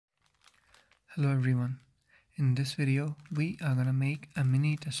Hello everyone. In this video, we are gonna make a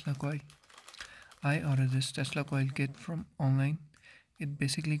mini Tesla coil. I ordered this Tesla coil kit from online. It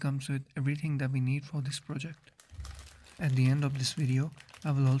basically comes with everything that we need for this project. At the end of this video,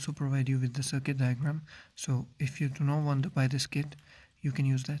 I will also provide you with the circuit diagram. So if you do not want to buy this kit, you can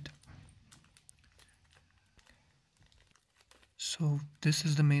use that. So this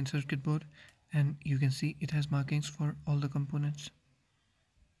is the main circuit board, and you can see it has markings for all the components.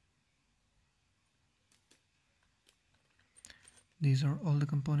 These are all the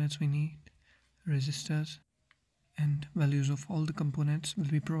components we need: resistors, and values of all the components will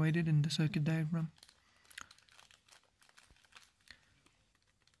be provided in the circuit diagram.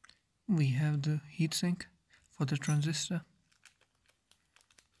 We have the heatsink for the transistor,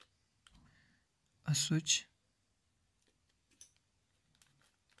 a switch,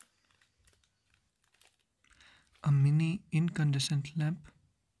 a mini incandescent lamp,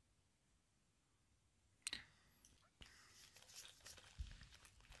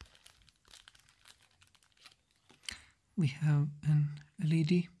 we have an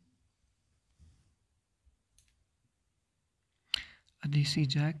LED, a DC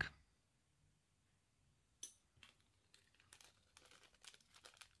jack,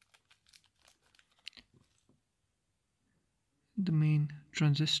 the main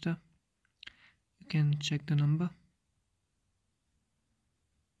transistor. You can check the number.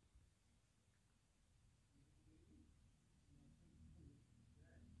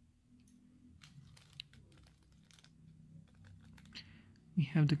 We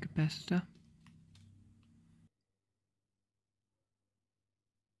have the capacitor.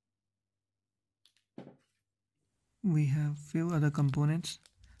 We have few other components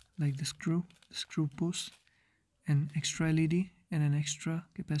like the screw post, an extra LED and an extra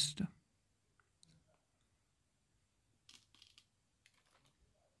capacitor.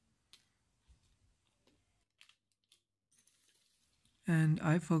 And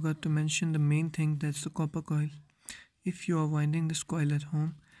I forgot to mention the main thing, that's the copper coil. If you are winding this coil at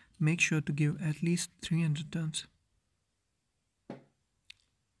home, make sure to give at least 300 turns.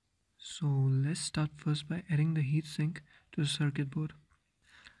 So let's start first by adding the heatsink to the circuit board.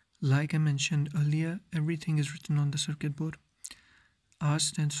 Like I mentioned earlier, everything is written on the circuit board. R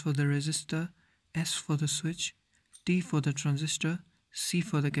stands for the resistor, S for the switch, T for the transistor, C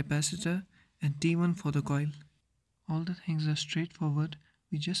for the capacitor, and T1 for the coil. All the things are straightforward,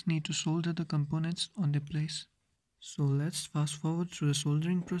 we just need to solder the components on their place. So let's fast forward through the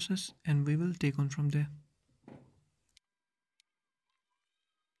soldering process and we will take on from there.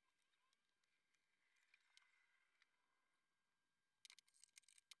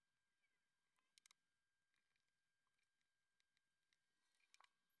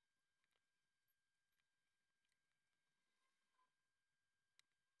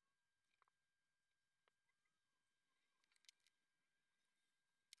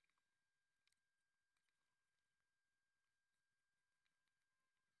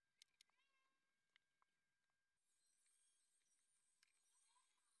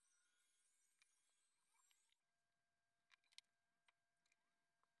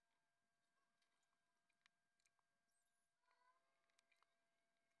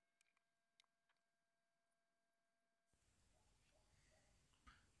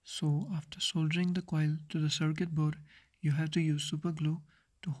 So after soldering the coil to the circuit board, you have to use super glue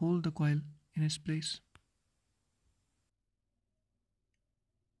to hold the coil in its place.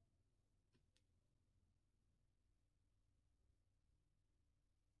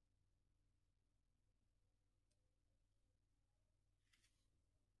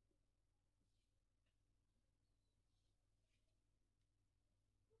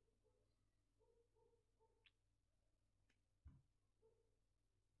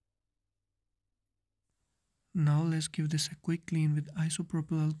 Now let's give this a quick clean with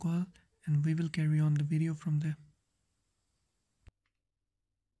isopropyl alcohol and we will carry on the video from there.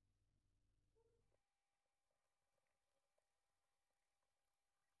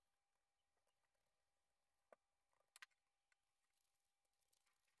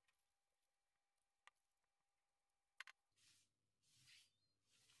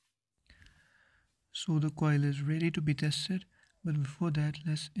 So the coil is ready to be tested, but before that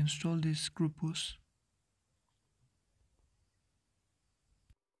let's install these screw posts.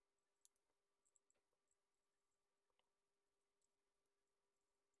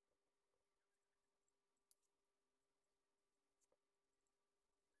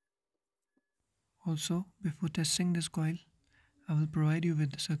 Also, before testing this coil, I will provide you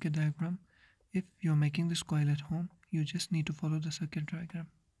with the circuit diagram. If you're making this coil at home, you just need to follow the circuit diagram.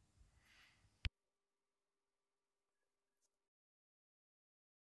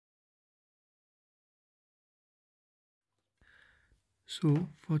 So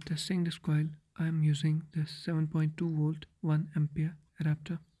for testing this coil, I am using the 7.2 volt 1 ampere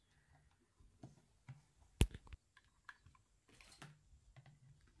adapter.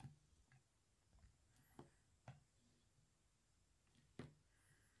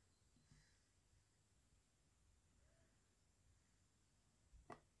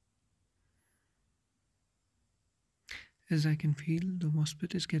 As I can feel, the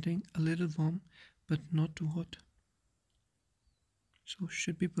MOSFET is getting a little warm but not too hot. So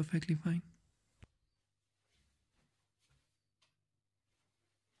should be perfectly fine.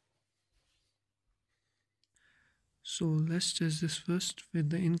 So let's test this first with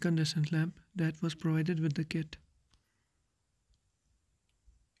the incandescent lamp that was provided with the kit.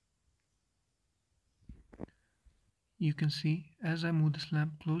 You can see as I move this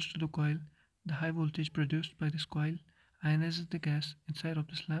lamp close to the coil, the high voltage produced by this coil ionizes the gas inside of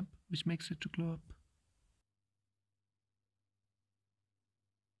this lamp, which makes it to glow up.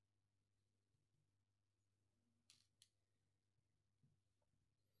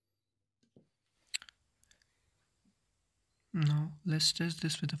 Now let's test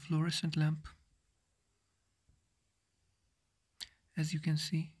this with a fluorescent lamp. As you can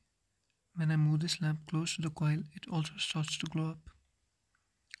see, when I move this lamp close to the coil, it also starts to glow up.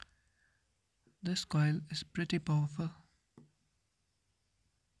 This coil is pretty powerful.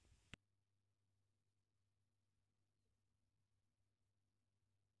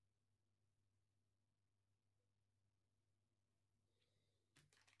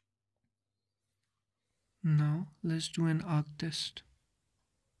 Now let's do an arc test.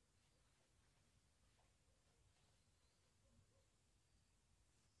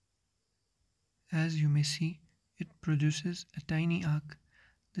 As you may see, it produces a tiny arc.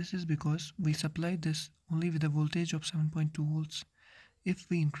 This is because we supplied this only with a voltage of 7.2 volts. If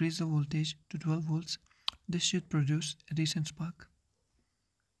we increase the voltage to 12 volts, this should produce a decent spark.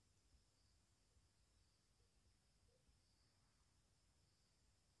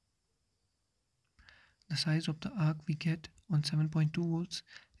 The size of the arc we get on 7.2 volts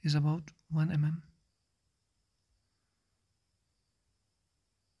is about 1 mm.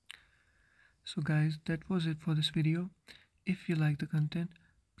 So guys, that was it for this video. If you like the content,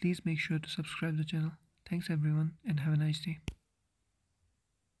 please make sure to subscribe the channel. Thanks everyone and have a nice day.